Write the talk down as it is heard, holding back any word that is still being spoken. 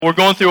We're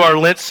going through our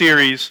Lent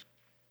series.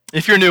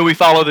 If you're new, we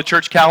follow the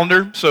church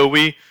calendar. So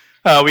we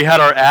had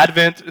our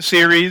Advent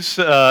series,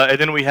 and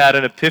then we had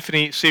an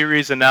Epiphany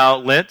series, and now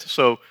Lent.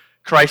 So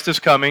Christ is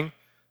coming,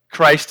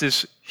 Christ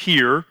is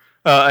here,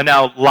 and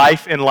now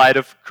life in light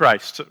of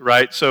Christ.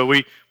 Right. So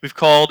we've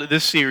called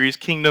this series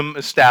 "Kingdom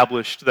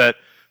Established." That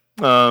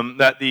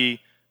the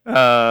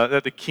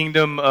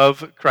kingdom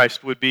of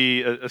Christ would be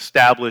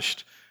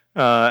established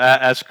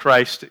as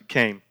Christ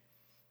came.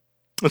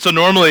 And so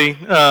normally,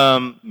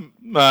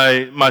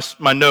 my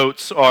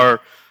notes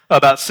are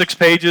about 6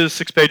 pages.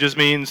 6 pages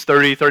means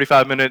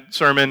 35-minute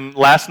sermon.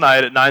 Last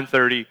night at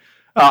 9:30,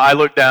 I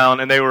looked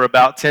down and they were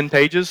about 10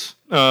 pages,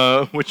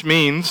 which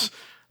means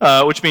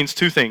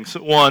two things.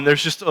 One,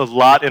 there's just a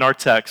lot in our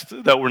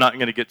text that we're not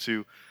going to get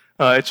to.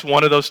 It's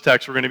one of those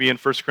texts we're going to be in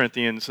 1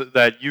 Corinthians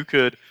that you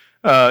could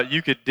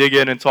dig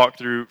in and talk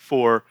through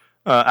for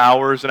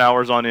hours and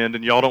hours on end,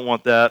 and y'all don't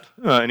want that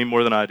any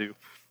more than I do.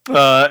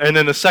 And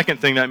then the second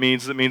thing that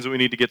means that we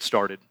need to get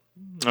started.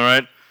 All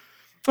right?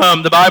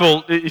 The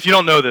Bible, if you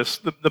don't know this,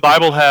 the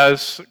Bible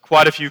has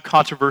quite a few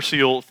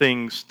controversial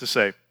things to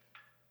say.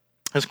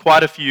 Has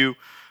quite a few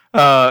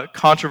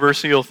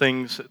controversial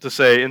things to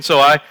say. And so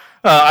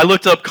I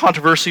looked up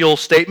controversial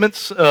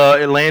statements.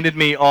 It landed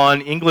me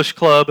on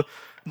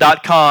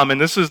EnglishClub.com,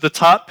 and this is the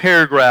top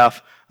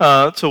paragraph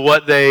to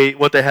what they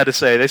had to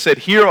say. They said,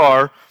 here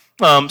are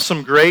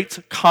some great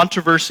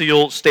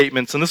controversial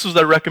statements, and this was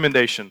their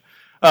recommendation.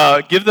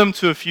 Give them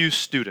to a few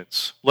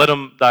students. Let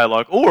them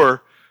dialogue.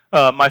 Or,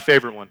 my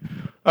favorite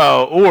one,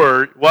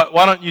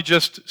 why don't you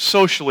just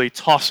socially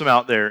toss them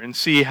out there and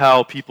see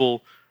how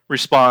people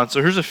respond.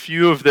 So here's a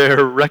few of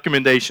their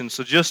recommendations.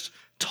 So just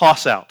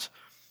toss out.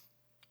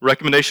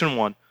 Recommendation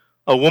 1,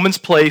 a woman's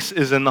place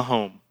is in the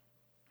home.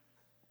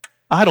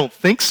 I don't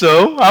think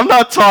so. I'm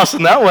not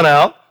tossing that one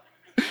out.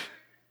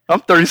 I'm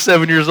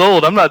 37 years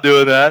old. I'm not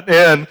doing that.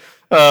 And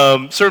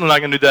certainly not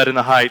going to do that in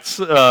the Heights,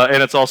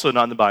 and it's also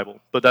not in the Bible,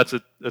 but that's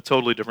a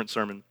totally different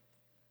sermon.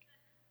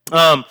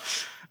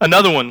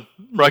 Another one,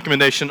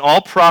 recommendation, all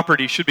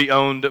property should be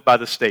owned by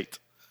the state.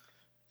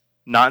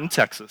 Not in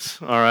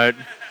Texas, all right?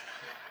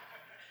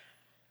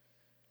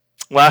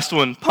 Last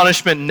one,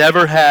 punishment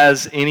never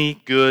has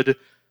any good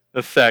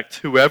effect.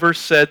 Whoever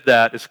said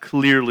that is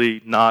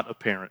clearly not a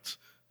parent.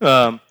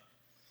 So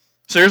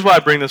here's why I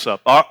bring this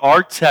up.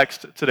 Our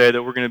text today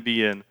that we're going to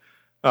be in,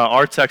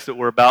 our text that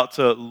we're about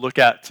to look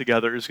at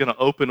together is going to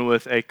open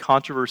with a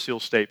controversial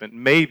statement.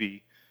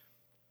 Maybe,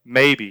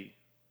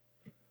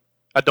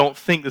 I don't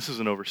think this is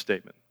an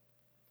overstatement,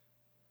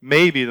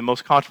 maybe the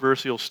most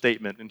controversial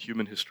statement in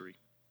human history.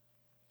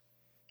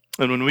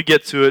 And when we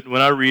get to it,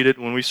 when I read it,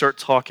 when we start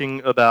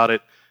talking about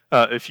it,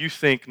 if you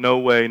think, no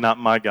way, not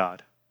my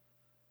God,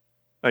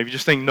 if you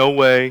just think, no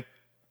way,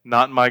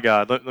 not my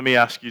God, let me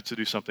ask you to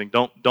do something.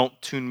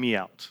 Don't tune me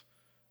out.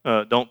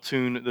 Don't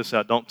tune this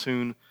out. Don't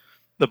tune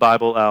the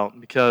Bible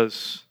out,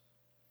 because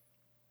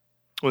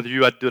whether you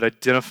would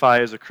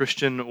identify as a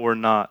Christian or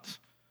not,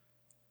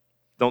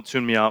 don't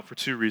tune me out for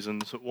 2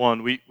 reasons.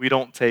 One, we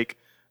don't take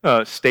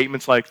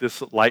statements like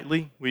this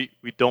lightly. We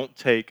don't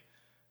take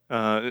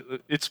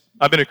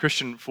I've been a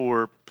Christian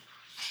for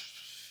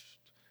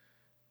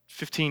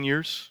 15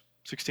 years,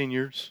 16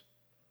 years.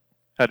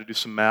 Had to do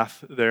some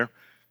math there.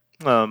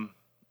 And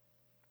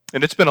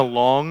it's been a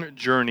long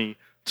journey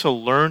to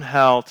learn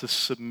how to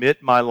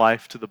submit my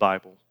life to the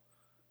Bible,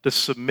 to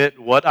submit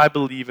what I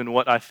believe and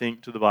what I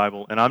think to the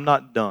Bible, and I'm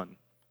not done.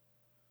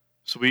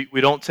 So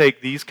we don't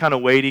take these kind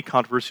of weighty,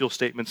 controversial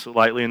statements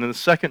lightly. And then the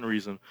second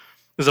reason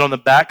is that on the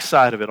back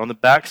side of it, on the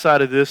back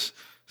side of this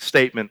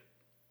statement,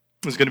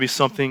 is going to be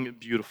something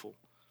beautiful.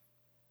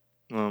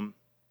 That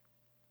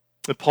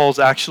Paul's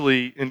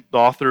actually, the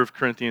author of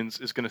Corinthians,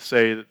 is going to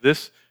say that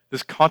this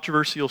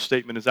controversial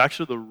statement is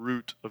actually the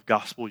root of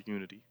gospel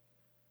unity.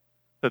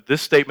 That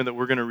this statement that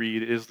we're going to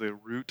read is the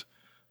root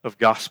of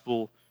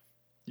gospel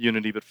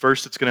unity. But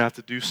first, it's going to have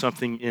to do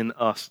something in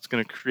us. It's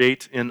going to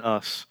create in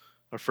us,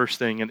 our first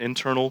thing, an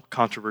internal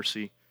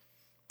controversy.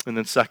 And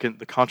then second,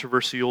 the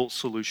controversial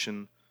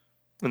solution.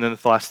 And then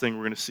the last thing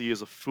we're going to see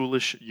is a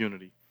foolish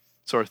unity.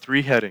 So our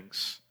 3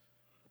 headings,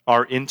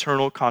 our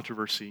internal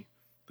controversy,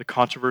 the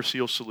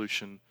controversial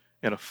solution,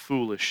 and a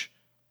foolish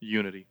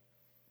unity.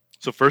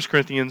 So 1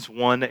 Corinthians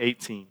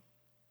 1:18.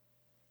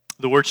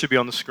 The word should be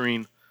on the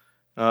screen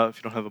if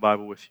you don't have a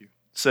Bible with you.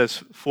 It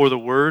says, For the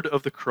word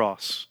of the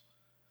cross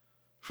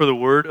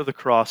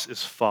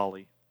is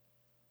folly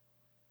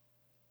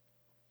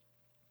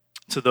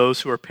to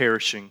those who are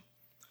perishing,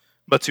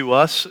 but to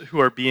us who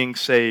are being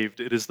saved,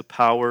 it is the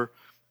power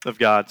of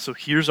God. So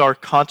here's our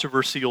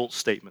controversial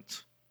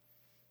statement.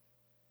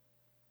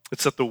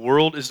 It's that the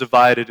world is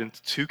divided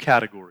into 2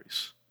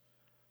 categories.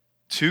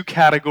 2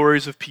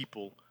 categories of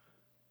people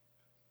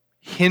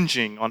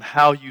hinging on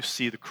how you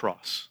see the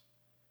cross.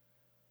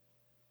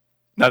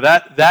 Now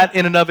that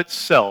in and of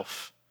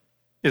itself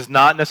is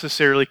not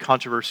necessarily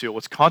controversial.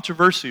 What's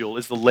controversial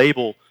is the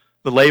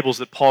labels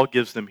that Paul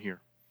gives them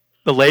here.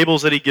 The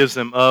labels that he gives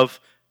them of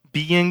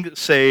being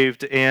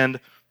saved and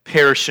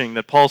perishing.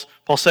 That Paul's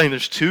saying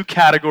there's 2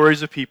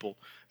 categories of people.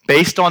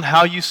 based on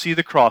how you see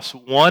the cross.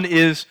 One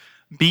is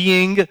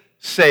being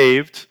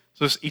saved,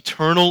 so it's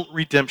eternal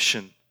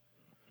redemption.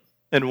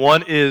 And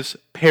one is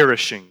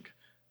perishing,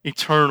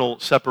 eternal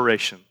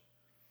separation.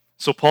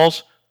 So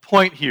Paul's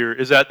point here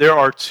is that there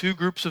are two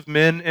groups of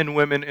men and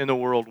women in the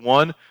world,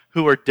 one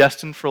who are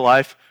destined for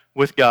life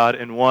with God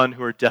and one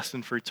who are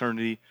destined for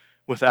eternity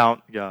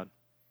without God.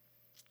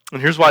 And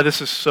here's why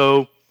this is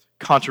so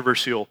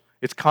controversial.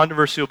 It's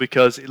controversial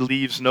because it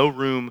leaves no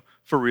room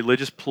for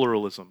religious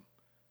pluralism.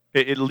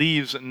 It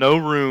leaves no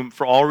room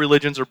for all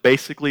religions are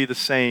basically the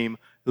same,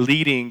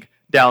 leading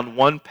down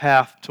one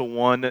path to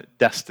one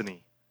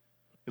destiny.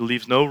 It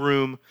leaves no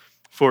room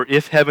for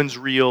if heaven's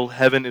real,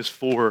 heaven is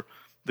for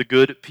the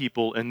good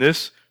people. And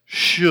this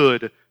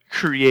should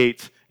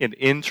create an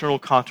internal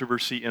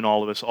controversy in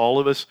all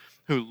of us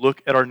who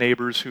look at our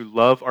neighbors, who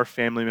love our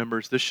family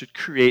members. This should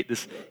create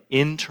this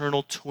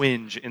internal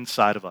twinge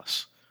inside of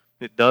us.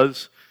 It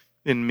does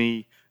in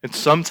me. And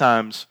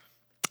sometimes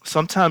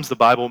the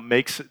Bible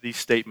makes these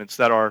statements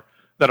they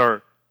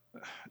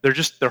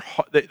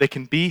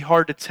can be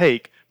hard to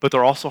take, but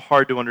they're also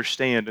hard to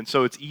understand. And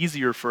so it's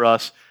easier for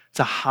us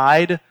to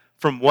hide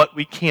from what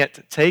we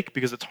can't take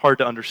because it's hard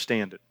to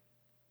understand it.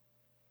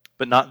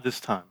 But not this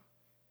time.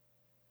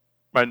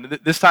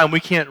 Right? This time we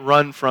can't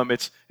run from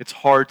it's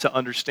hard to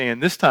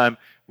understand. This time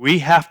we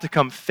have to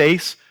come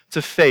face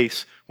to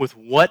face with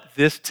what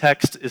this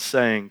text is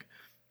saying.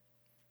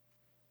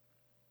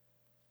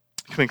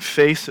 Coming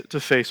face to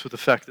face with the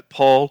fact that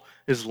Paul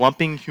is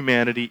lumping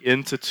humanity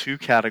into two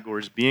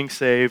categories, being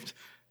saved,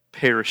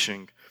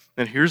 perishing.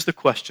 And here's the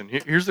question.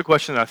 Here's the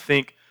question that I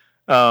think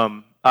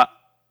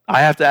I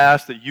have to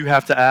ask, that you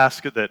have to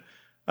ask, that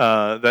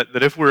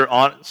if we're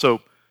on...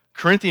 So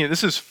Corinthians,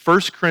 this is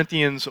 1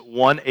 Corinthians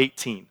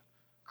 1:18.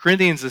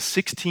 Corinthians is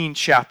 16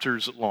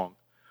 chapters long.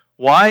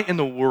 Why in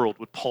the world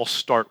would Paul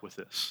start with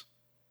this?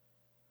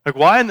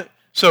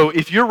 So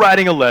if you're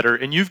writing a letter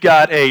and you've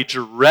got a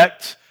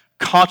direct,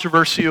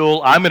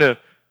 controversial, I'm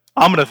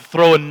gonna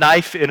throw a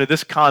knife into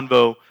this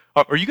convo,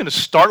 are you going to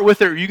start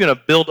with it or are you going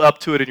to build up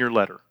to it in your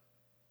letter?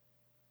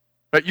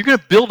 Right? You're going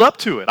to build up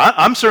to it.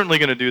 I'm certainly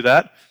going to do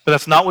that, but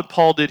that's not what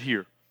Paul did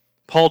here.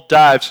 Paul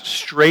dives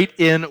straight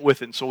in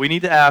with it. So we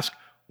need to ask,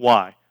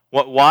 why?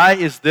 Why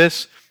is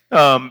this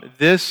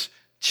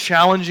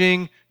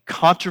challenging,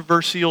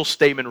 controversial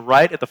statement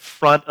right at the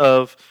front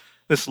of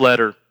this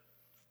letter?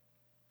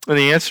 And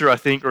the answer, I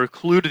think, or a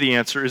clue to the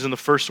answer, is in the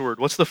first word.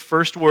 What's the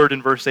first word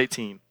in verse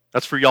 18?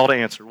 That's for y'all to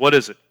answer. What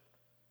is it?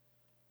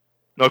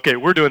 Okay,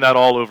 we're doing that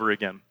all over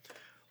again.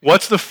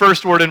 What's the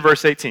first word in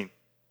verse 18?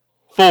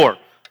 For.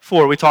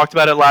 We talked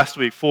about it last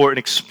week. For, an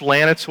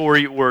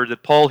explanatory word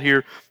that Paul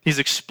here, he's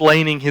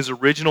explaining his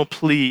original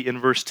plea in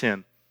verse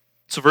 10.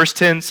 So verse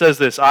 10 says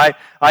this, I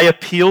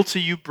appeal to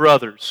you,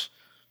 brothers,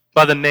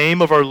 by the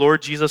name of our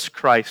Lord Jesus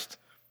Christ,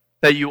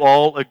 that you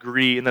all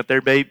agree and that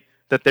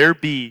there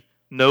be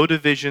no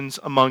divisions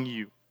among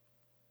you,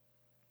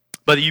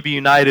 but that you be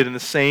united in the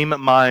same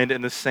mind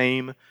and the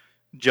same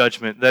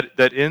judgment.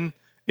 That in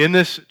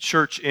this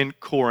church in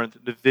Corinth,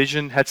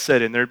 division had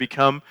set in. There had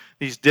become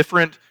these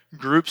different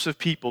groups of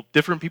people,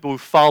 different people who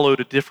followed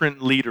a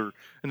different leader.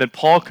 And then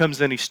Paul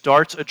comes in, he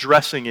starts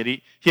addressing it.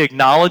 He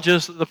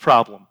acknowledges the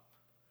problem.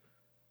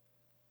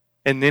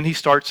 And then he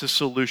starts his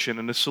solution.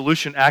 And the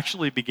solution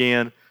actually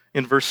began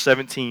in verse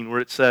 17, where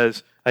it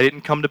says, I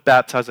didn't come to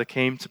baptize, I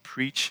came to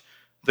preach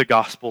the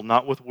gospel,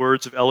 not with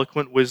words of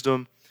eloquent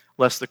wisdom,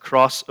 lest the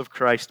cross of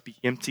Christ be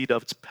emptied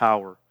of its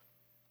power.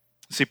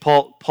 See,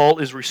 Paul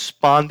is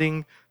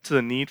responding to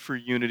the need for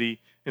unity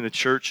in the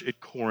church at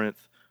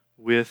Corinth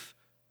with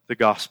the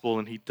gospel,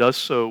 and he does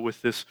so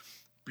with this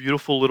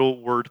beautiful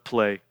little word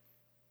play.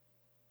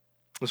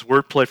 This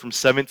word play from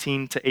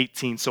 17 to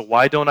 18. So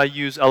why don't I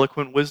use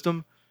eloquent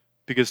wisdom?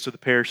 Because to the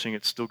perishing,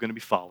 it's still going to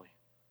be folly.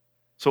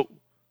 So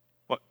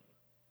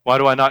why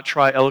do I not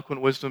try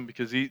eloquent wisdom?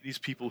 Because these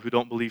people who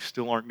don't believe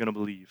still aren't going to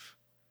believe.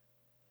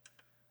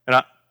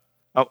 And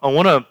I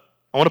want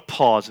to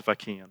pause if I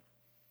can.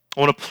 I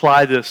want to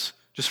apply this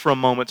just for a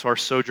moment to our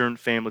Sojourn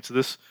family, to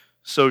this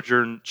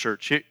Sojourn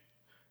church.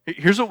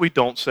 Here's what we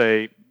don't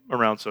say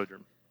around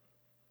Sojourn.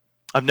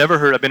 I've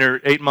been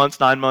here 8 months,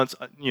 9 months,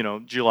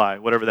 July,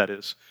 whatever that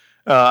is.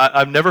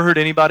 I've never heard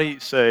anybody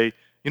say,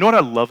 you know what I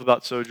love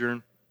about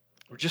Sojourn?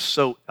 We're just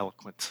so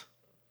eloquent.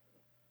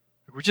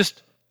 We're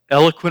just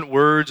eloquent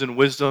words and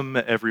wisdom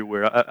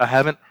everywhere. I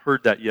haven't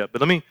heard that yet,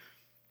 but let me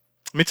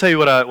tell you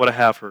what I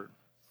have heard.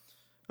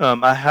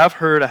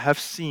 I have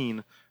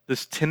seen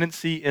this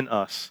tendency in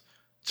us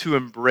to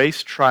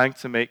embrace trying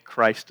to make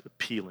Christ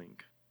appealing,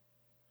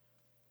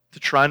 to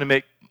trying to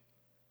make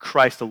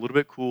Christ a little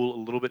bit cool,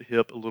 a little bit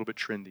hip, a little bit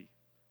trendy.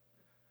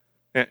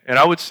 And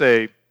I would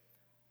say,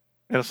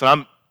 and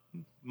so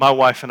my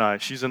wife and I,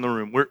 she's in the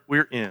room,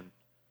 we're in.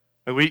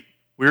 And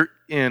we're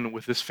in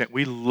with this family.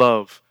 We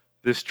love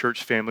this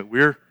church family.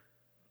 We're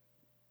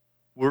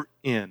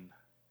in.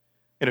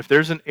 And if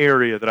there's an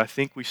area that I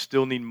think we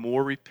still need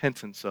more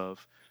repentance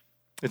of,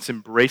 it's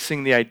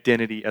embracing the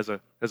identity as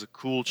a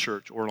cool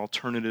church or an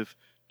alternative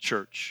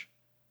church.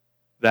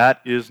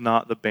 That is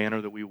not the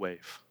banner that we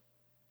wave.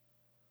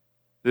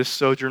 This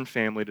Sojourn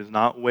family does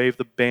not wave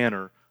the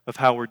banner of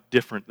how we're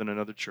different than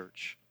another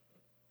church.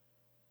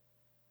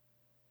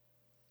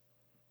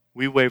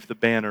 We wave the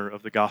banner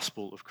of the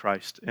gospel of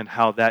Christ and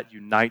how that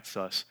unites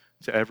us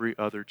to every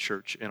other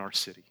church in our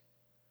city.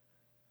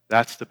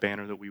 That's the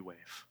banner that we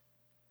wave.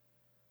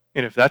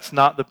 And if that's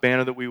not the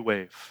banner that we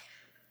wave,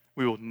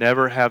 we will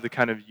never have the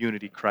kind of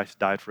unity Christ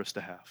died for us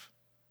to have.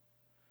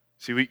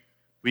 See,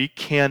 we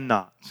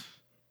cannot.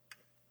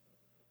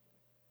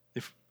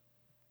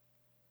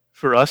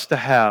 For us to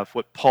have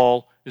what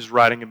Paul is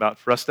writing about,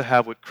 for us to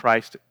have what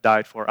Christ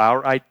died for,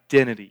 our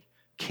identity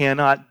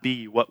cannot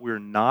be what we're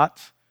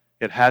not.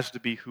 It has to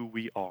be who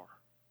we are.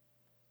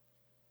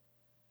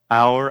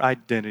 Our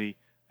identity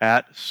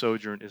at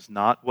Sojourn is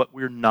not what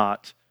we're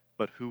not,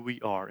 but who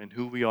we are and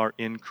who we are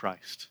in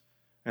Christ,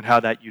 and how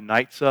that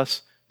unites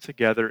us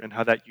together and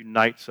how that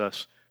unites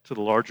us to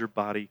the larger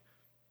body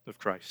of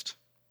Christ.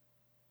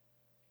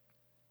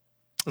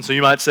 And so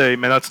you might say,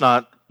 man, that's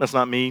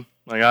not me.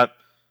 Like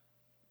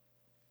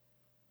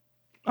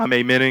I'm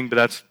amening, but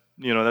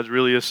that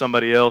really is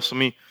somebody else. Let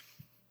me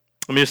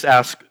just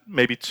ask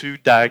maybe two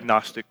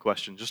diagnostic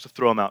questions, just to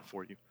throw them out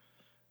for you.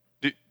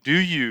 Do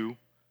you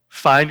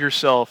find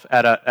yourself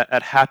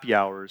at happy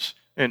hours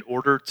in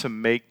order to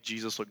make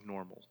Jesus look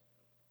normal?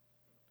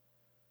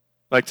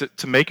 Like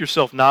to make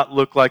yourself not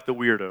look like the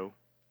weirdo,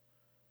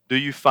 do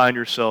you find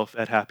yourself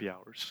at happy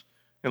hours?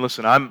 And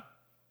listen, I'm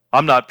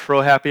not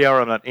pro happy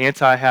hour, I'm not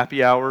anti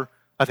happy hour.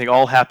 I think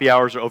all happy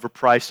hours are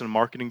overpriced and a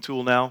marketing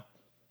tool now.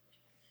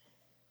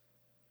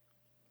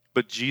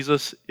 But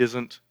Jesus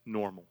isn't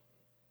normal.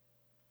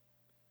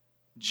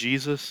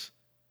 Jesus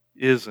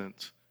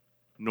isn't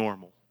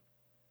normal.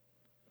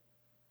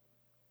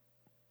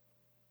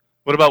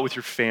 What about with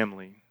your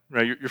family?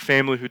 Right? Your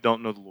family who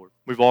don't know the Lord.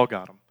 We've all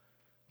got them.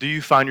 Do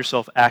you find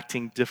yourself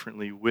acting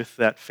differently with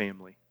that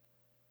family?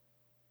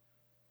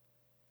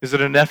 Is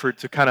it an effort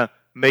to kind of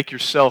make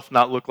yourself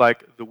not look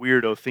like the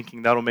weirdo,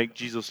 thinking that'll make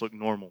Jesus look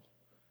normal?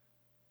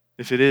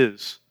 If it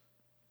is,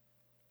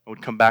 I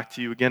would come back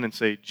to you again and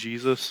say,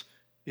 Jesus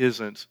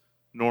isn't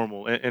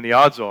normal. And the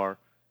odds are,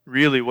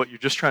 really what you're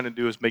just trying to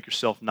do is make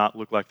yourself not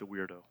look like the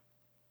weirdo.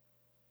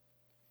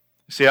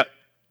 See,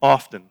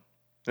 often,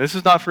 and this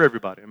is not for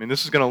everybody. I mean,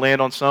 this is going to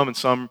land on some, and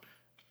some,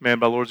 man,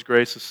 by Lord's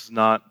grace, this is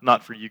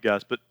not for you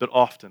guys, but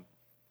often,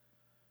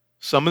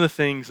 some of the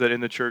things that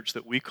in the church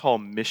that we call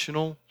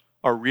missional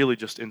are really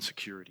just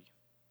insecurity.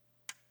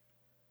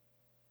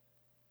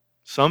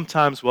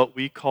 Sometimes what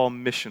we call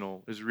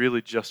missional is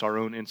really just our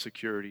own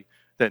insecurity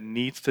that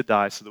needs to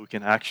die so that we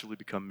can actually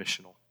become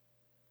missional.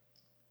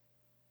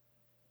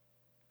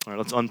 All right,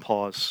 let's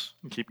unpause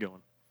and keep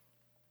going.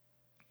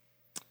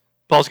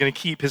 Paul's going to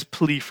keep his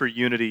plea for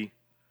unity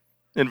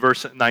in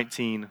verse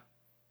 19.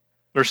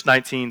 Verse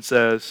 19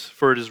 says,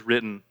 "For it is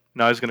written,"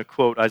 now he's going to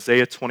quote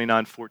Isaiah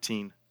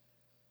 29:14.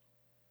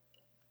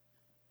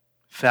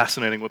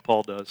 Fascinating what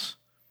Paul does.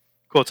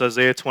 Quotes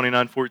Isaiah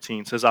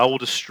 29:14, says, "I will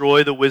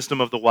destroy the wisdom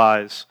of the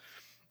wise,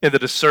 and the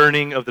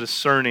discerning of the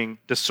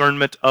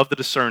discernment of the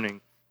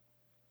discerning,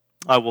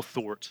 I will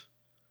thwart."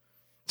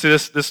 So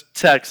this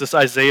text, this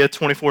Isaiah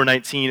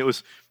 24:19,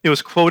 it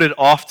was quoted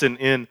often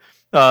in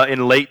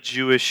late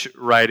Jewish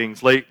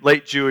writings.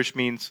 Late Jewish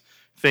means,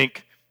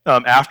 think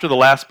after the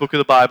last book of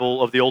the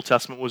Bible of the Old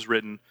Testament was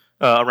written,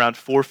 around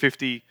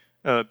 450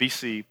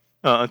 BC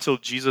until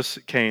Jesus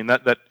came.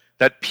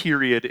 That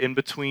period in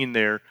between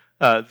there,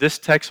 this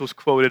text was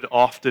quoted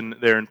often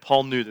there, and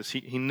Paul knew this.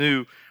 He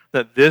knew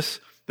that this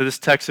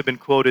text had been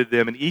quoted to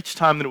them, and each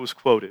time that it was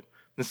quoted,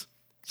 this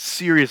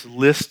serious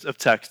list of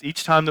text,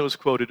 each time that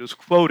it was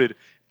quoted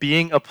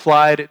being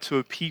applied to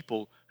a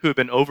people who had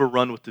been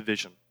overrun with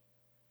division.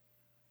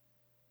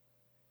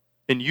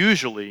 And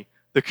usually,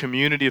 the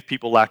community of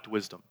people lacked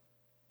wisdom.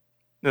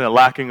 And the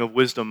lacking of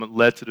wisdom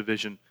led to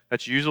division.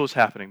 That's usually what's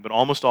happening, but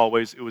almost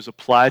always it was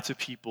applied to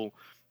people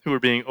who were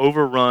being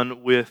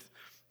overrun with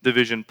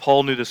division.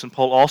 Paul knew this, and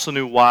Paul also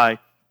knew why.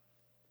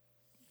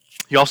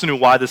 He also knew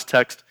why this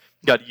text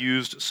got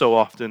used so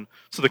often.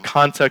 So the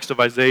context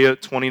of Isaiah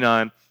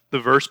 29, the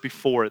verse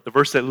before it, the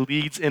verse that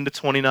leads into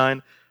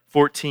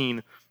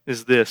 29:14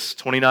 is this,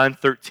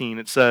 29:13.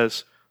 It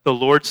says, "The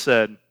Lord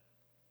said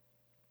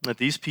that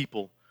these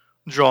people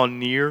draw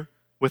near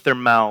with their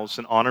mouths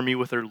and honor me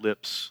with their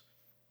lips,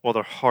 while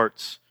their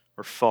hearts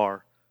are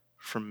far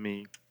from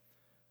me."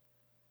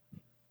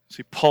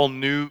 See, Paul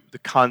knew the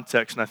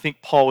context, and I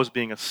think Paul was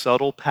being a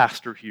subtle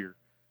pastor here.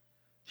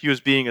 He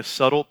was being a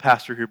subtle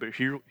pastor here, but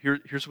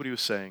here's what he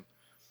was saying.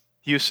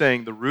 He was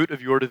saying, the root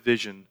of your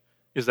division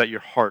is that your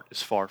heart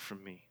is far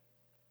from me.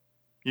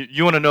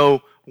 You want to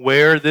know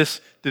where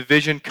this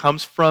division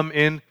comes from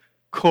in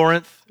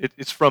Corinth?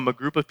 It's from a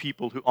group of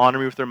people who honor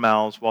me with their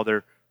mouths while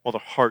their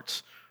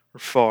hearts are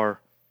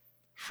far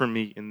from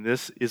me. And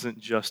this isn't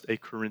just a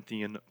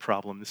Corinthian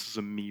problem. This is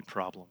a me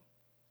problem.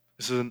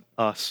 This is an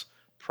us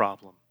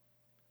problem.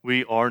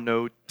 We are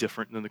no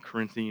different than the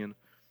Corinthian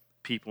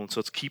people. And so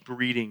let's keep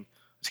reading.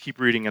 Let's keep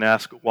reading and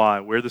ask why,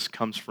 where this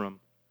comes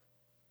from.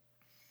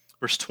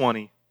 Verse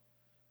 20.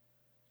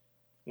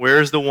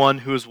 "Where is the one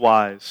who is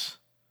wise?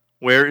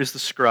 Where is the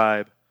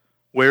scribe?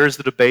 Where is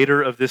the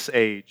debater of this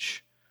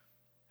age?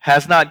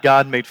 Has not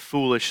God made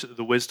foolish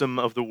the wisdom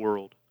of the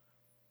world?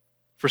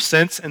 For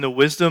since in the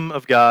wisdom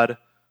of God,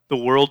 the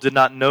world did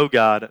not know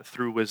God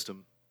through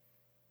wisdom.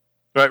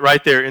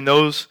 Right there, in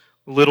those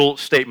little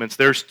statements,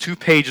 there's 2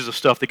 pages of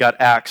stuff that got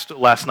axed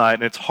last night,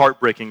 and it's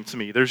heartbreaking to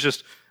me. There's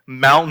just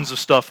mountains of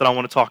stuff that I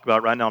want to talk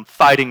about right now. I'm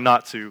fighting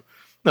not to.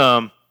 No,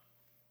 I'm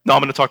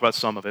going to talk about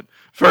some of it.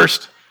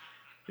 First,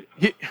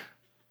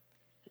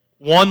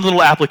 one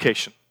little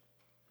application.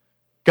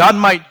 God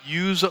might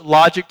use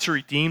logic to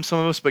redeem some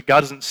of us, but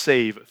God doesn't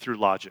save through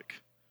logic.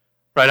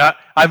 Right?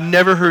 I've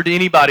never heard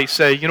anybody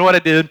say, you know what I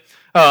did?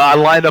 I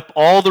lined up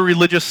all the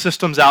religious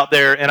systems out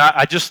there, and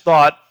I just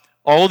thought,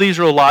 all of these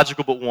are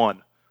illogical but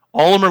one.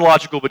 All of them are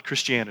logical but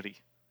Christianity.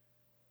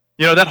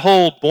 You know, that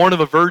whole born of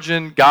a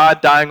virgin,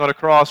 God dying on a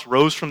cross,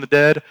 rose from the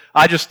dead,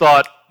 I just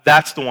thought,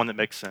 that's the one that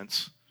makes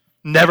sense.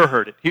 Never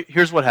heard it.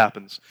 Here's what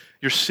happens.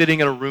 You're sitting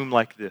in a room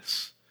like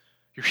this.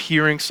 You're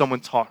hearing someone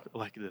talk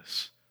like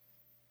this.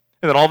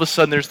 And then all of a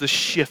sudden there's this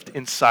shift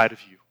inside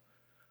of you.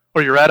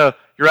 Or you're at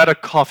a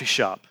coffee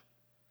shop.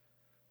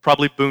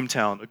 Probably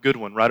Boomtown, a good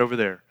one right over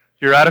there.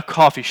 You're at a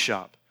coffee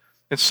shop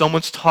and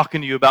someone's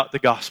talking to you about the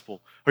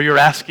gospel. Or you're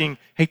asking,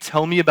 hey,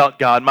 tell me about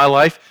God. My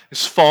life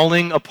is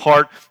falling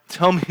apart.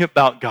 Tell me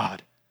about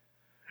God.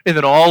 And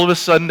then all of a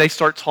sudden they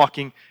start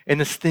talking and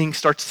this thing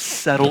starts to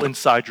settle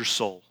inside your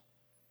soul.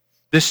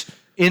 This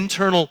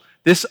internal,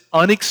 this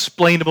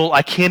unexplainable,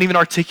 I can't even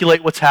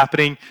articulate what's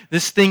happening.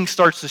 This thing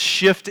starts to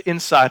shift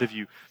inside of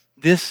you.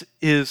 This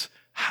is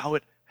how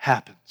it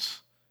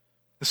happens.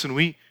 Listen,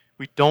 we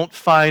don't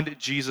find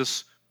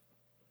Jesus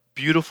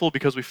beautiful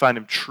because we find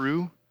him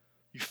true.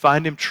 You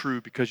find him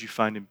true because you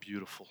find him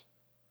beautiful.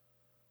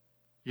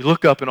 You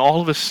look up and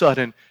all of a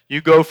sudden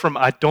you go from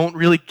I don't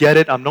really get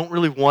it, I don't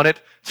really want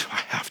it, to I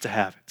have to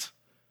have it.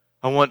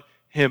 I want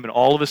him, and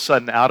all of a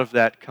sudden out of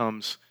that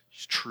comes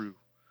he's true.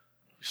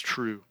 He's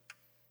true.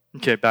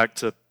 Okay, back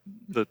to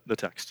the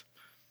text.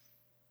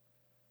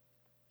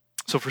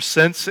 So for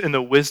since in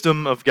the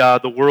wisdom of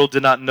God, the world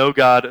did not know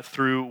God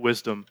through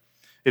wisdom,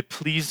 it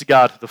pleased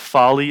God, the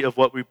folly of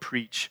what we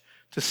preach,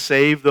 to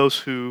save those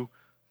who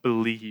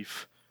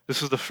believe.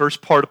 This is the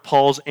first part of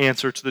Paul's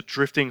answer to the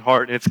drifting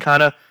heart, and it's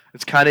kind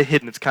of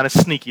hidden, it's kind of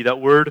sneaky.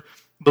 That word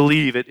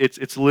believe,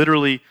 it's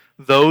literally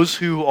those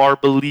who are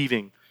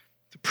believing.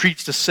 To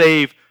preach, to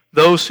save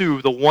those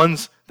who, the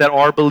ones that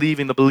are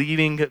believing, the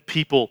believing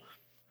people.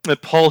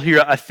 And Paul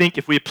here, I think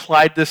if we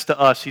applied this to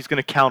us, he's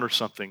going to counter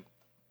something.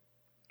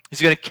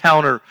 He's going to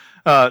counter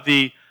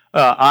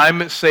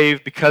I'm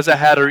saved because I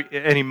had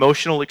an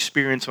emotional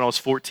experience when I was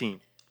 14.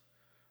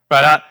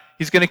 Right?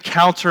 He's going to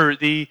counter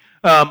the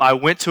I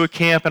went to a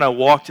camp and I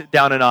walked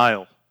down an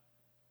aisle.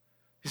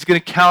 He's going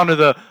to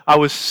counter I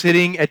was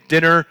sitting at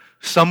dinner,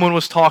 someone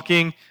was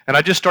talking, and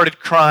I just started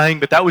crying,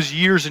 but that was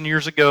years and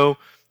years ago.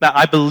 Now,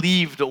 I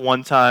believed at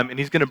one time, and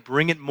he's going to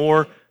bring it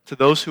more to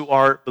those who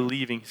are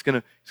believing. He's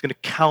going to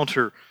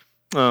counter.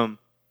 And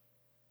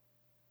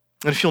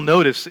if you'll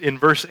notice, in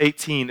verse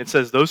 18, it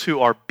says, those who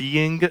are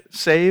being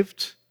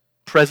saved,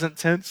 present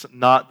tense,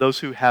 not those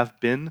who have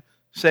been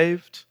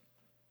saved.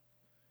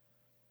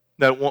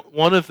 Now,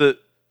 one of the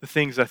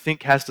things I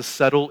think has to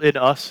settle in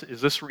us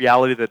is this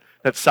reality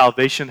that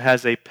salvation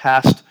has a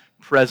past,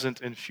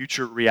 present, and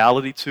future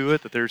reality to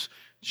it, that there's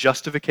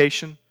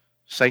justification,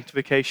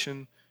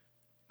 sanctification,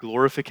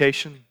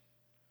 glorification.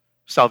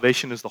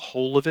 Salvation is the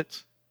whole of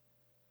it.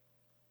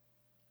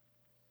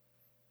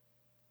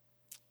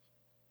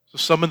 So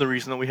some of the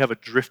reason that we have a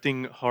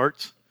drifting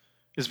heart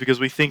is because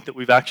we think that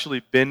we've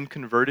actually been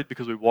converted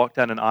because we walked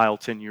down an aisle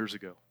 10 years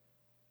ago.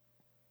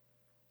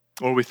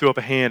 Or we threw up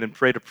a hand and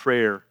prayed a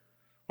prayer.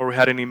 Or we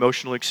had an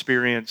emotional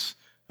experience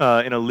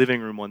in a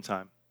living room one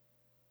time.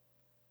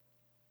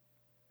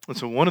 And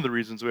so one of the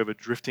reasons we have a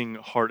drifting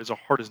heart is our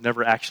heart has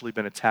never actually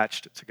been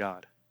attached to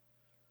God.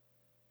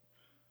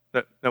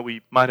 That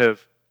we might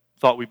have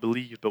thought we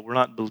believed, but we're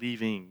not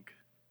believing.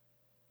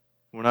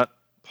 We're not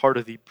part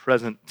of the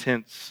present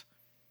tense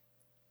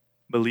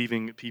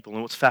believing people.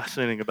 And what's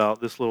fascinating about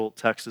this little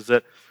text is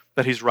that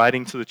he's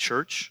writing to the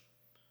church.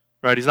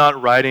 Right? He's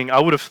not writing, I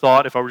would have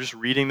thought if I were just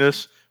reading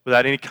this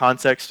without any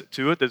context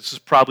to it, that this is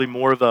probably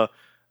more of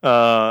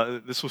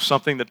this was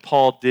something that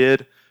Paul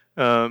did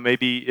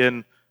maybe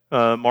in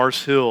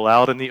Mars Hill,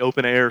 out in the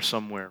open air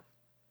somewhere.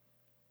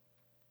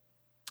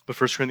 But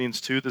 1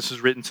 Corinthians 2, this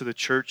is written to the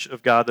church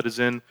of God that is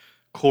in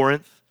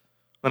Corinth.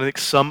 And I think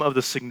some of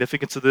the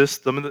significance of this,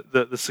 some of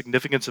the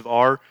significance of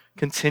our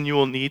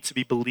continual need to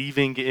be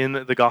believing in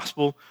the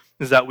gospel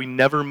is that we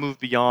never move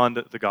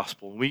beyond the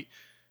gospel.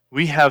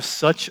 We have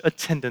such a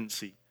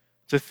tendency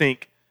to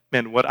think,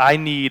 man, what I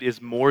need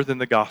is more than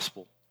the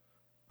gospel.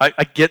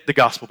 I get the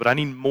gospel, but I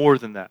need more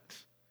than that.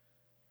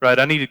 Right?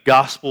 I need a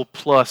gospel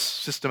plus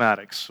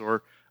systematics,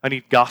 or I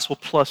need gospel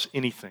plus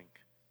anything.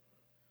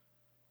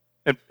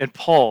 And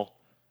Paul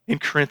in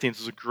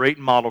Corinthians is a great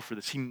model for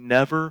this. He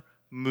never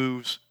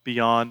moves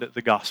beyond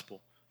the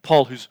gospel.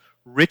 Paul, who's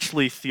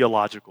richly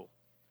theological.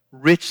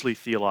 1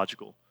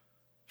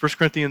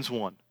 Corinthians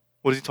 1.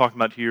 What is he talking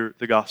about here?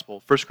 The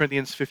gospel. 1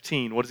 Corinthians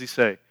 15, what does he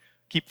say?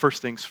 Keep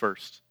first things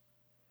first.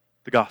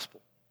 The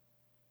gospel.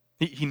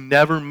 He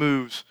never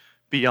moves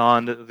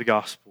beyond the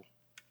gospel.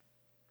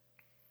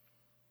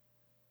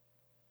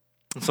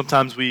 And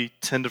sometimes we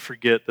tend to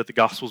forget that the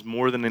gospel is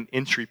more than an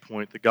entry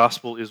point. The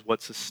gospel is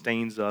what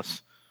sustains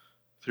us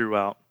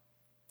throughout.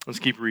 Let's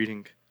keep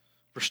reading.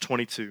 Verse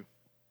 22.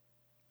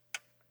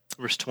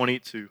 Verse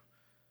 22.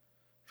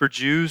 For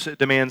Jews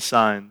demand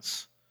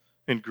signs,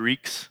 and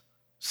Greeks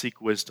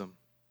seek wisdom.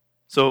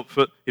 So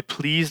it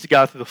pleased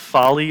God through the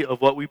folly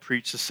of what we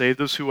preach to save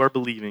those who are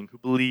believing, who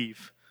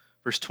believe.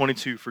 Verse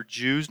 22. For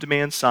Jews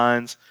demand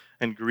signs,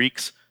 and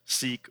Greeks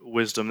seek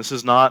wisdom. This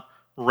is not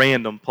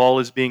random. Paul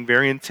is being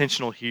very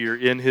intentional here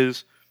in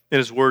his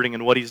wording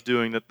and what he's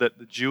doing, that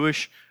the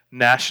Jewish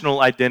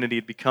national identity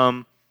had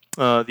become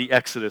the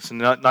Exodus, and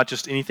not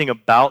just anything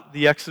about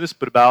the Exodus,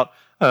 but about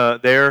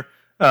their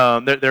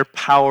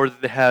power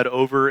that they had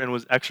over and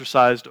was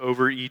exercised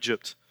over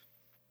Egypt.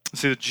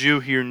 See, the Jew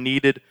here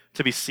needed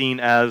to be seen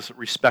as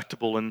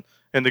respectable, and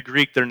the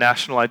Greek, their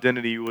national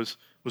identity was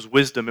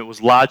wisdom, it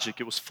was logic,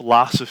 it was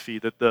philosophy,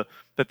 that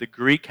the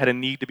Greek had a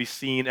need to be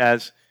seen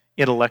as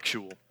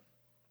intellectual.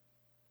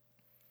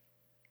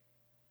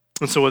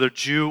 And so whether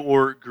Jew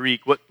or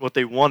Greek, what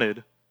they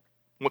wanted,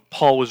 what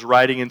Paul was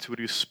writing into, what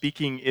he was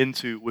speaking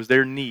into, was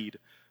their need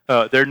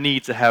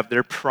to have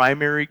their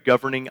primary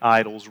governing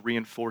idols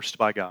reinforced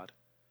by God.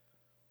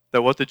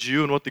 That what the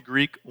Jew and what the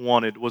Greek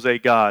wanted was a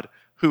God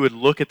who would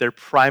look at their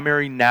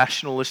primary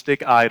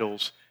nationalistic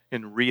idols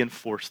and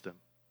reinforce them.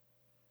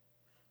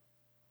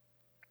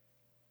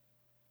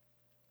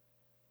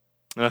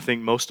 And I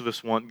think most of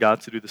us want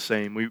God to do the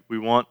same. We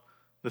want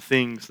the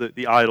things,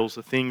 the idols,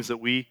 the things that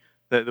we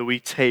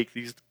take,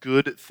 these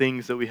good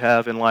things that we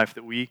have in life,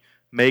 that we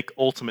make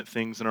ultimate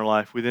things in our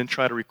life. We then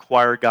try to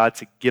require God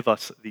to give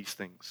us these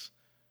things.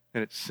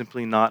 And it's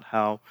simply not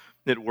how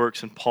it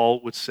works. And Paul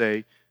would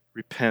say,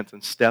 repent.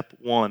 And step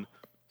one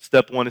is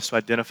to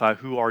identify,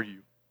 who are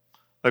you?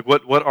 Like,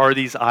 what are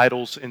these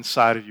idols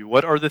inside of you?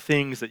 What are the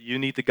things that you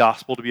need the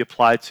gospel to be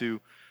applied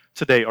to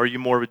today? Are you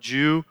more of a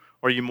Jew,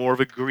 or are you more of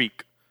a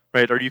Greek?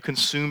 Right? Are you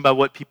consumed by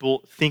what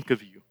people think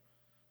of you?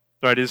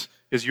 Right? Is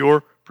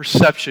your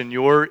perception,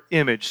 your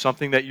image,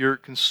 something that you're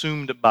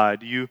consumed by?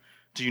 Do you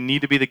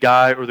need to be the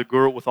guy or the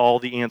girl with all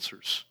the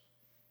answers?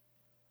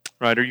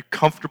 Right? Are you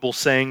comfortable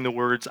saying the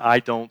words,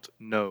 I don't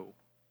know?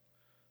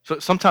 So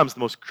sometimes the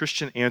most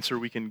Christian answer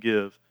we can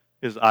give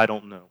is, I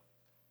don't know.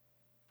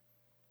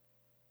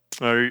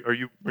 Are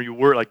you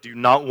worried? Like, do you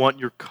not want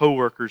your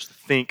coworkers to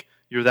think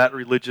you're that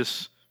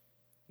religious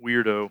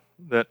weirdo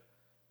that,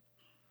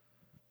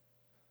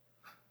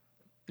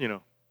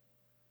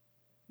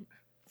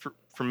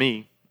 for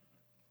me,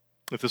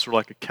 if this were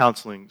like a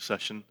counseling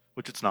session,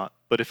 which it's not,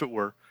 but if it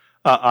were,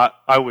 I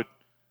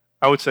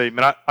would say,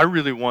 man, I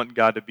really want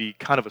God to be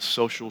kind of a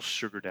social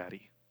sugar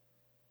daddy.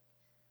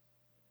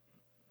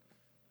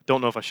 Don't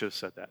know if I should have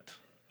said that.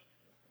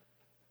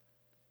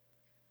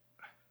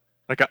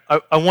 Like,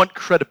 I want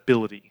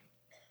credibility.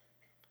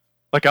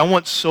 Like, I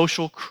want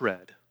social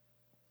cred.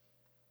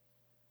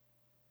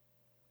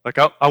 Like,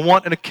 I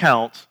want an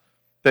account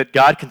that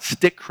God can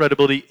stick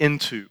credibility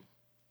into.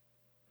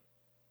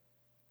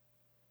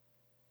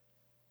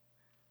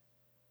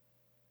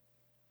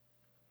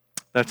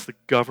 That's the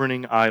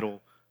governing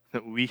idol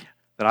that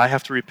I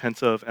have to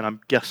repent of, and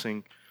I'm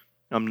guessing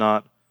I'm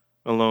not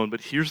alone.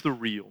 But here's the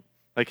real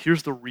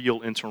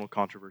internal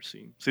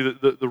controversy. See,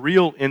 the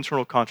real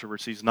internal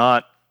controversy is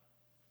not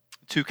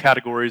two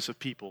categories of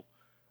people.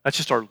 That's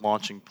just our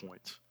launching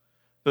point.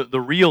 The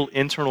real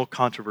internal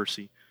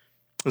controversy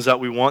is that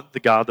we want the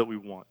God that we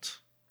want.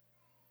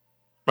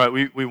 Right?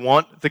 We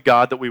want the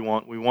God that we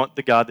want. We want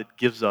the God that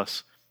gives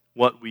us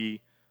what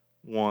we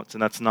want.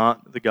 And that's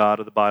not the God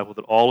of the Bible,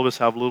 that all of us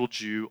have a little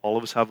Jew, all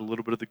of us have a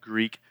little bit of the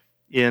Greek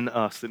in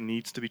us that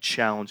needs to be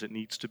challenged, that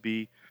needs to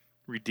be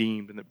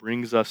redeemed, and that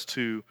brings us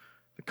to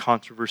the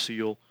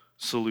controversial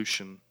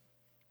solution.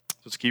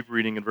 Let's keep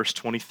reading in verse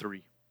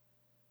 23.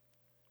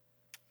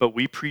 But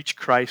we preach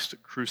Christ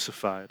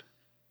crucified,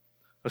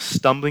 a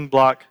stumbling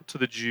block to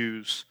the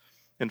Jews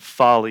and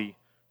folly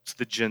to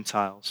the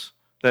Gentiles.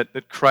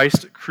 That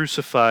Christ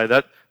crucified,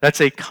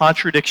 that's a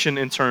contradiction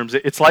in terms.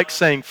 It's like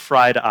saying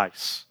fried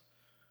ice,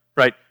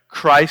 right?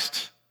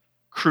 Christ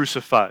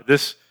crucified,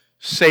 this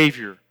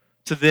Savior,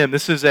 to them,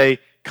 this is a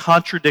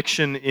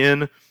contradiction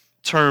in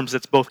terms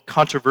that's both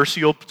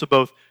controversial to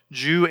both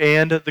Jew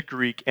and the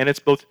Greek, and it's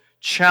both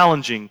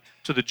challenging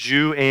to the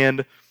Jew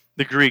and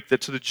the Greek.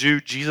 That to the Jew,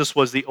 Jesus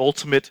was the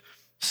ultimate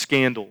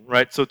scandal,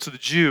 right? So to the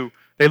Jew,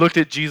 they looked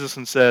at Jesus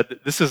and said,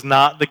 this is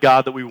not the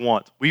God that we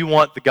want. We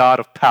want the God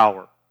of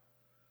power.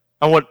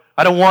 I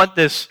don't want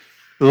this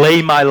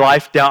lay my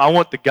life down. I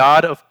want the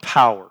God of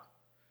power.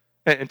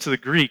 And to the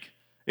Greek,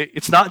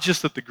 it's not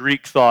just that the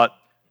Greek thought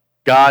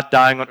God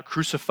dying on a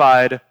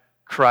crucified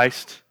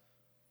Christ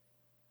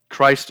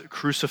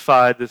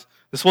crucified.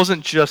 This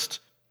wasn't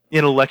just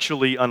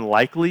intellectually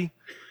unlikely.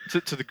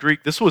 To the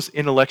Greek, this was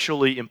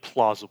intellectually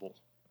implausible.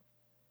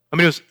 I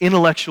mean, it was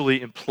intellectually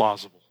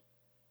implausible.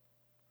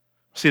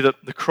 See,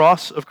 the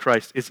cross of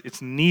Christ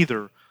it's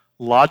neither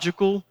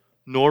logical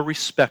nor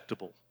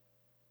respectable.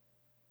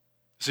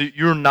 So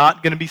you're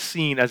not going to be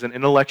seen as an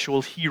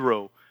intellectual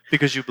hero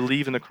because you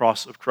believe in the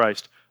cross of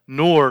Christ,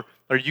 nor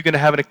are you going to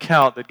have an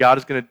account that God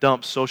is going to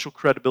dump social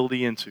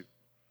credibility into.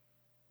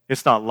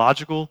 It's not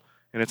logical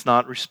and it's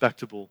not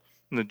respectable.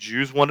 And the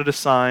Jews wanted a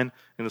sign,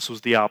 and this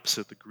was the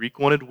opposite. The Greek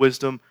wanted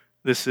wisdom.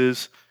 This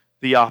is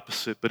the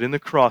opposite. But in the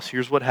cross,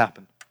 here's what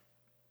happened.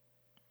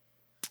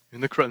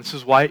 This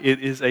is why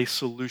it is a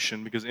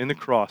solution, because in the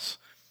cross,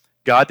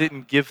 God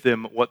didn't give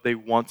them what they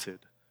wanted.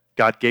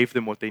 God gave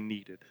them what they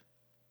needed.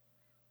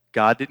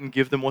 God didn't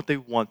give them what they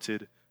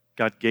wanted.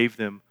 God gave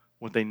them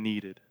what they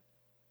needed.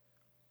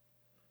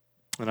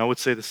 And I would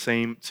say the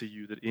same to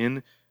you, that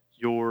in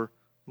your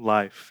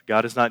life,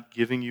 God is not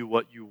giving you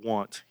what you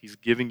want. He's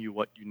giving you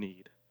what you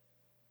need.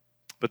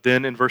 But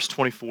then in verse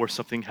 24,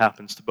 something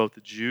happens to both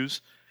the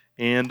Jews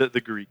and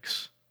the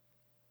Greeks.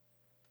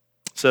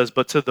 It says,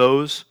 but to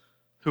those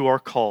who are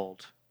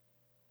called,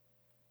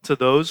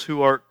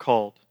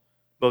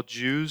 both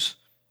Jews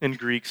and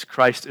Greeks,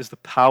 Christ is the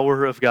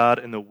power of God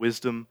and the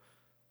wisdom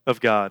of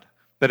God.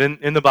 That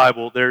in the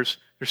Bible, there's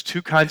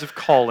two kinds of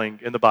calling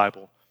in the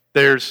Bible.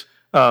 There's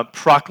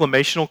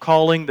proclamational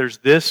calling. There's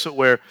this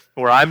where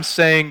I'm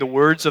saying the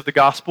words of the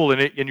gospel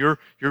and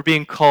you're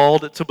being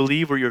called to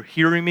believe, or you're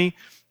hearing me.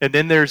 And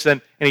then there's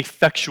an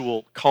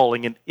effectual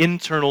calling, an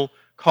internal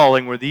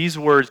calling, where these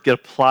words get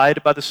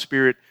applied by the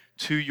Spirit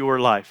to your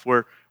life,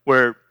 where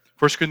 1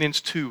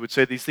 Corinthians 2 would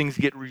say these things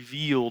get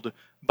revealed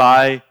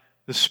by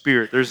the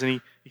Spirit. There's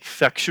an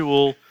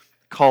effectual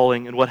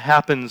calling, and what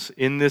happens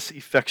in this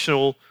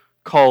effectual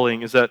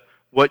calling is that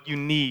what you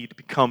need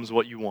becomes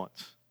what you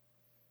want.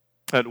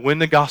 That when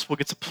the gospel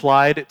gets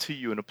applied to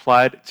you and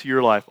applied to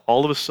your life,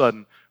 all of a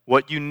sudden,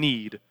 what you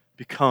need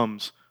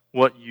becomes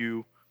what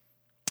you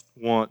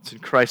want.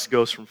 And Christ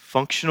goes from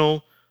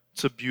functional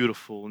to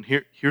beautiful. And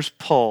here's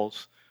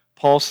Paul's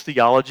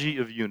theology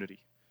of unity.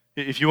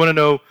 If you want to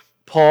know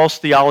Paul's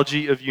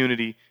theology of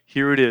unity,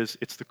 here it is.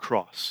 It's the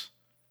cross.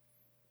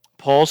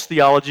 Paul's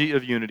theology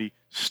of unity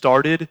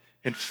started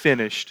and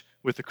finished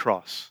with the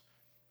cross.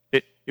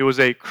 It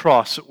was a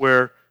cross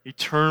where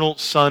eternal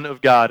Son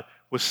of God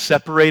was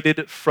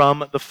separated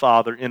from the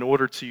Father in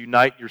order to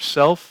unite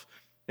yourself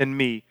and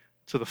me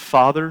to the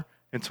Father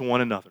and to one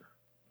another.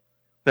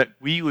 That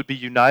we would be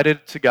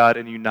united to God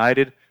and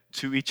united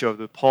to each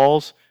other.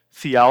 Paul's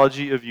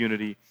theology of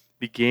unity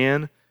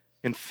began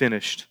and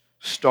finished,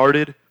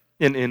 started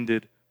and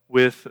ended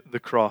with the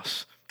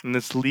cross. And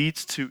this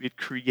it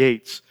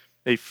creates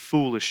a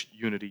foolish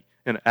unity,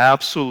 an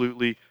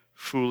absolutely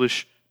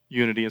foolish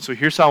unity. And so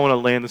here's how I want to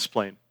land this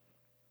plane.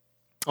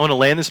 I want to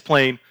land this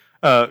plane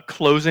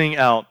closing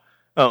out,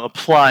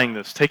 applying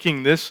this,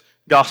 taking this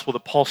gospel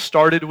that Paul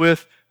started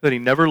with, that he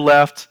never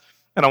left,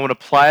 and I want to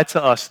apply it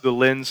to us through the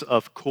lens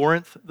of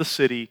Corinth, the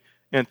city,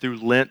 and through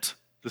Lent,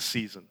 the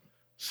season.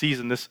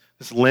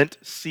 This Lent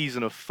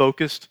season of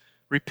focused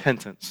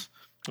repentance.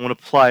 I want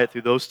to apply it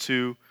through those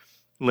two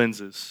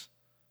lenses.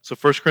 So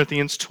 1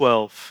 Corinthians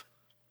 12,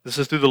 this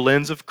is through the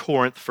lens of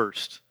Corinth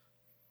first.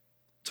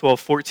 12,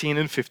 14,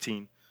 and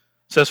 15. It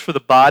says, for the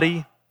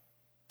body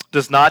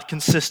does not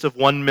consist of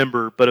one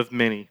member, but of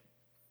many.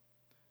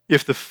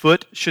 If the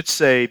foot should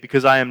say,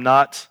 because I am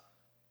not,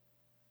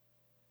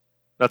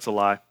 that's a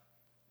lie.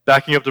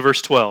 Backing up to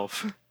verse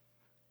 12.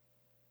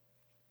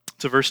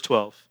 To verse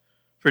 12.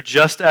 For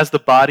just as the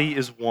body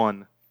is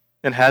one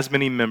and has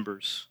many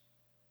members,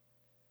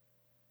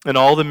 and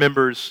all the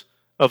members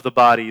of the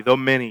body, though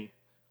many,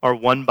 are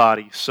one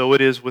body, so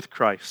it is with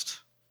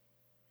Christ.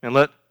 And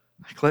let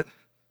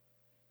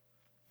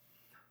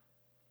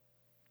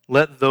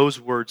those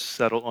words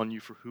settle on you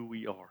for who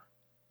we are.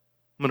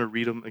 I'm going to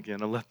read them again.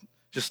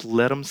 Just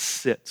let them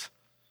sit.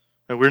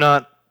 And we're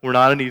not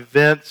an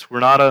event.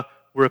 We're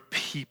a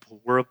people.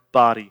 We're a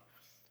body.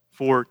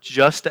 For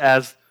just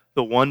as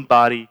the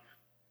body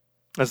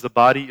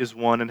is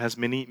one and has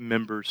many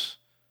members,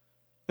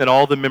 and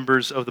all the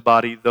members of the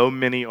body, though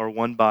many, are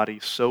one body,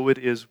 so it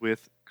is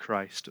with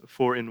Christ.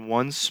 For in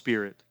one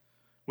Spirit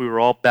we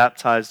were all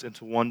baptized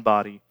into one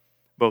body,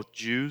 both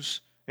Jews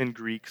and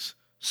Greeks,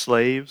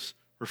 slaves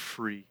or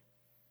free,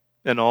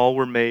 and all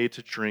were made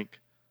to drink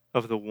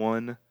of the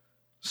one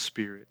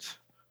Spirit.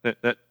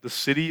 That the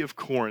city of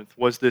Corinth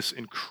was this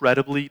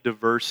incredibly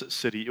diverse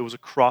city. It was a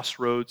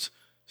crossroads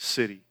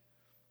city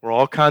where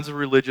all kinds of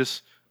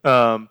religious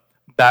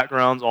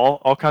backgrounds,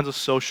 all kinds of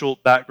social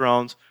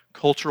backgrounds,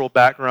 cultural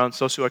backgrounds,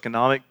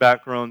 socioeconomic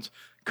backgrounds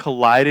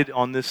collided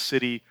on this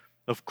city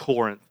of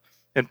Corinth.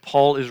 And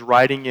Paul is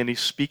writing in,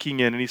 he's speaking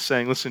in, and he's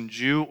saying, listen,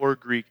 Jew or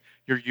Greek,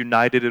 you're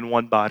united in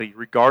one body.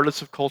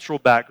 Regardless of cultural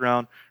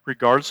background,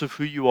 regardless of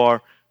who you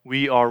are,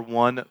 we are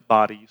one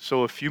body.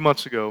 So a few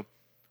months ago,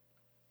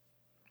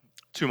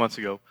 2 months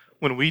ago,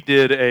 when we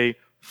did a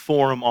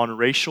forum on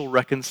racial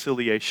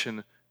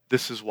reconciliation,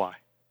 this is why.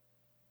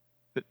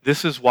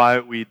 This is why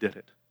we did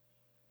it.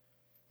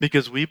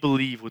 Because we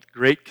believe with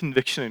great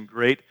conviction and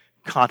great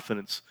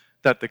confidence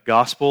that the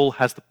gospel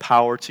has the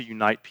power to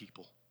unite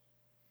people.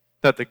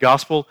 That the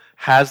gospel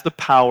has the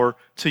power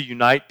to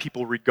unite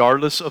people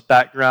regardless of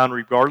background,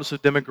 regardless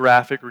of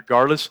demographic,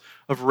 regardless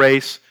of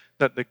race,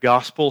 that the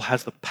gospel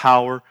has the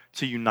power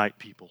to unite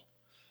people.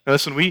 Now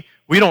listen, we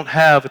don't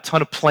have a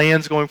ton of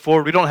plans going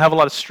forward. We don't have a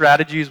lot of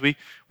strategies. We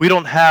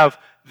don't have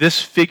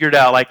this figured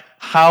out. Like,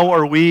 how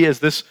are we as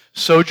this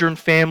Sojourn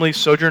family,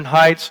 Sojourn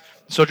Heights,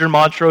 Sojourn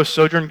Montrose,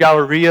 Sojourn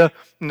Galleria,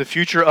 in the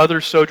future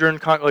other Sojourn,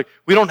 like,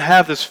 we don't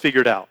have this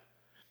figured out.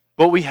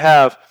 What we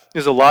have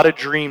is a lot of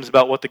dreams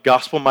about what the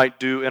gospel might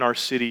do in our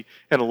city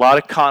and a lot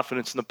of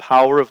confidence in the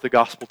power of the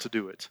gospel to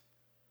do it.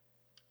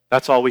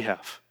 That's all we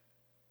have.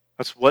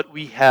 That's what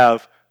we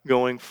have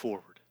going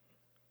forward.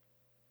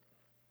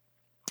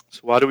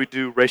 So why do we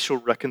do Racial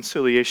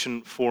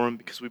Reconciliation Forum?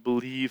 Because we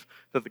believe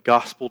that the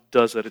gospel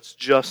does that. It's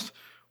just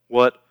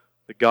what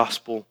the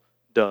gospel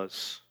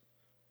does.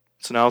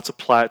 So now let's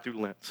apply it through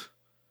Lent,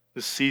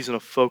 this season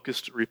of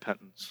focused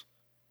repentance.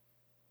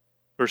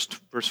 Verse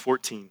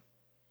 14.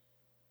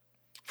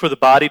 For the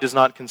body does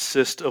not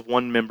consist of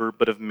one member,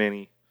 but of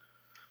many.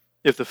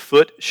 If the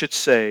foot should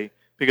say,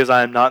 because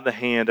I am not the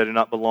hand, I do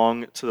not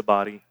belong to the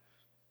body,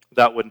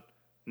 that would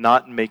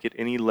not make it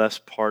any less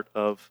part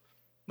of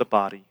the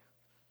body.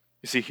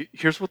 You see,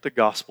 here's what the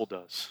gospel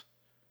does.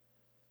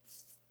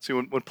 See,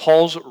 when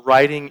Paul's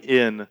writing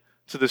in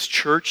to this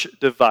church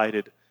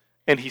divided,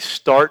 and he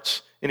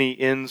starts and he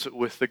ends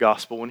with the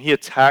gospel, when he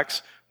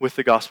attacks with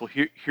the gospel,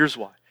 here's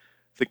why.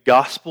 The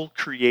gospel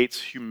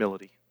creates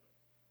humility.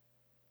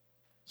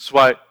 That's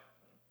why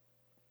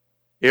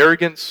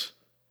arrogance,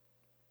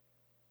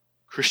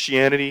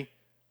 Christianity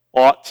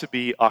ought to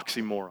be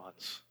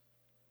oxymorons.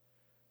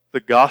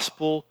 The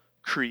gospel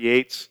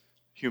creates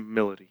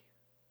humility.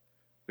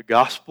 The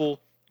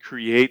gospel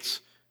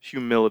creates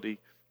humility.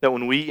 That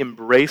when we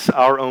embrace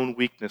our own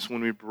weakness,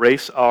 when we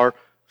embrace our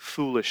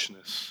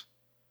foolishness,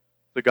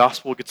 the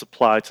gospel gets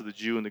applied to the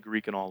Jew and the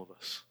Greek and all of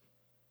us.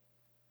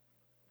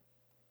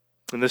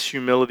 And this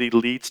humility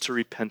leads to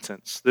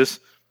repentance. This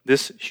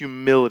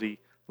humility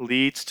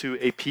leads to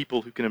a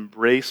people who can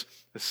embrace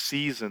a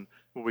season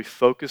where we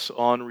focus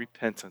on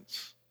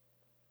repentance.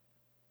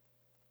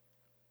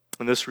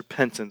 And this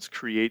repentance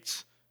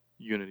creates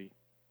unity.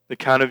 The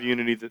kind of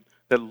unity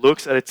that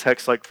looks at a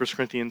text like 1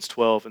 Corinthians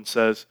 12 and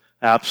says,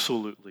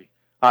 absolutely,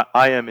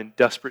 I am in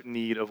desperate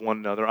need of one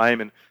another. I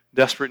am in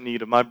desperate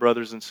need of my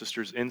brothers and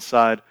sisters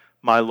inside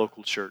my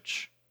local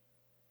church.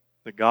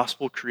 The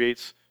gospel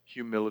creates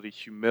humility.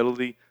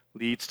 Humility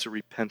leads to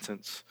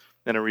repentance.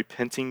 And a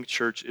repenting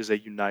church is a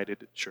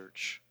united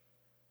church.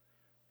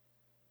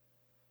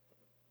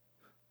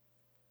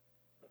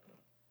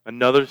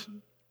 Another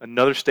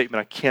statement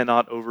I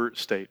cannot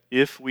overstate.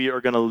 If we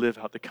are going to live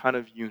out the kind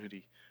of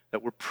unity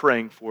that we're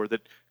praying for,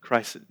 that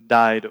Christ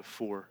died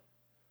for,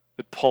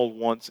 that Paul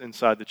wants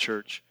inside the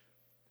church,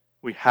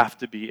 we have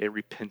to be a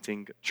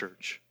repenting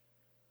church.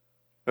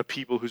 A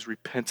people whose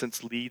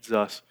repentance leads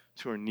us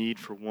to our need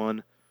for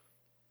one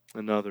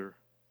another.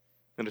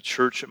 And a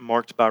church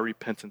marked by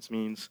repentance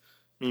means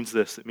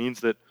this. It means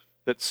that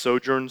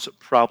Sojourn's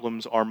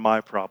problems are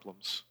my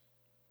problems.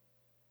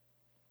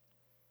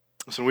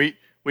 So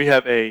we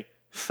have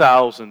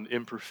 1,000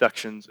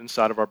 imperfections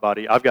inside of our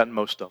body. I've got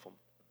most of them.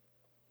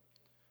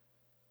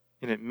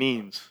 And it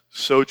means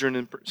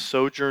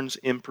Sojourn's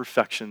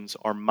imperfections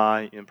are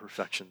my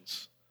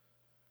imperfections.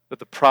 That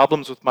the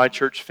problems with my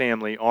church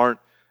family aren't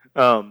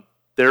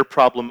their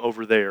problem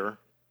over there.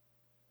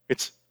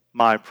 It's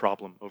my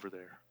problem over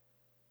there.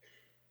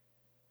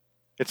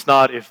 It's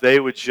not if they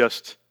would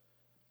just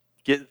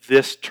get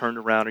this turned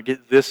around or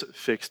get this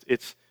fixed.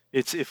 It's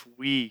if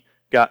we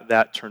got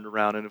that turned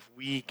around and if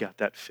we got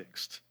that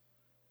fixed.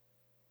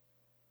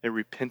 A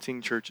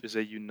repenting church is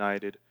a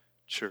united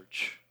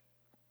church.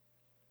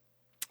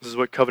 This is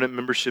what covenant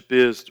membership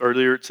is.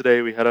 Earlier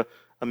today we had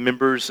a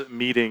members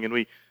meeting and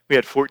we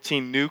had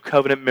 14 new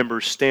covenant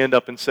members stand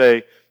up and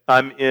say,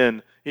 I'm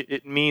in.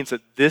 It means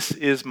that this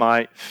is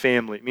my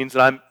family. It means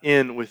that I'm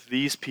in with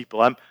these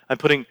people. I'm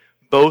putting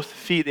both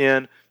feet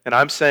in, and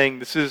I'm saying,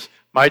 this is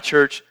my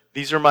church,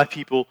 these are my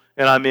people,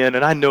 and I'm in.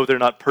 And I know they're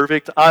not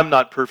perfect. I'm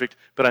not perfect,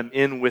 but I'm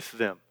in with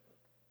them.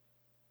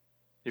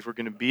 If we're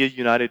going to be a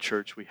united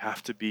church, we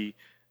have to be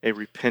a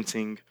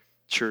repenting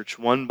church,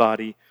 one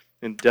body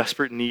in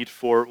desperate need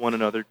for one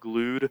another,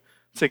 glued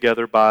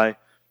together by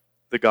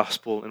the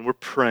gospel. And we're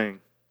praying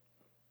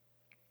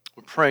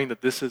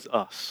that this is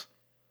us,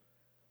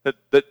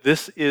 that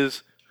this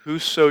is who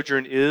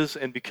Sojourn is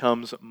and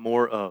becomes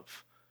more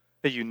of.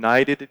 A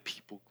united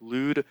people,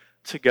 glued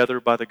together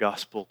by the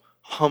gospel,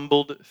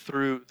 humbled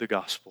through the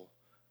gospel,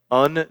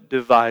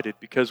 undivided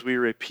because we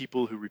are a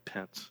people who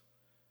repent,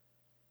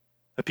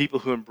 a people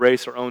who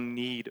embrace our own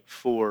need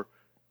for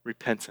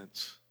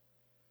repentance.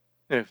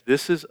 And if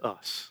this is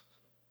us,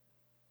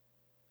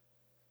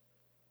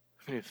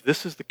 and if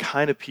this is the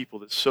kind of people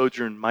that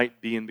Sojourn might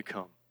be and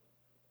become,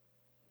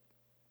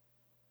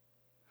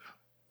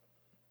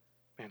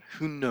 man,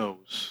 who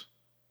knows?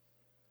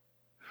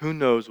 Who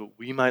knows what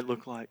we might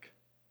look like?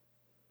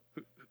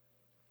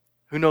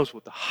 Who knows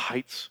what the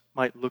Heights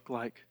might look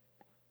like?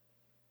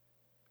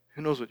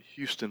 Who knows what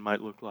Houston might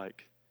look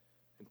like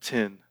in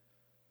 10,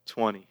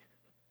 20,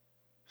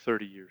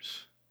 30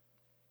 years?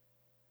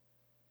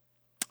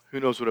 Who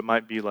knows what it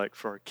might be like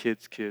for our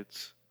kids'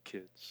 kids'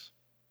 kids?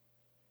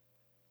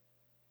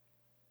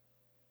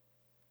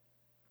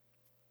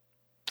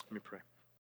 Let me pray.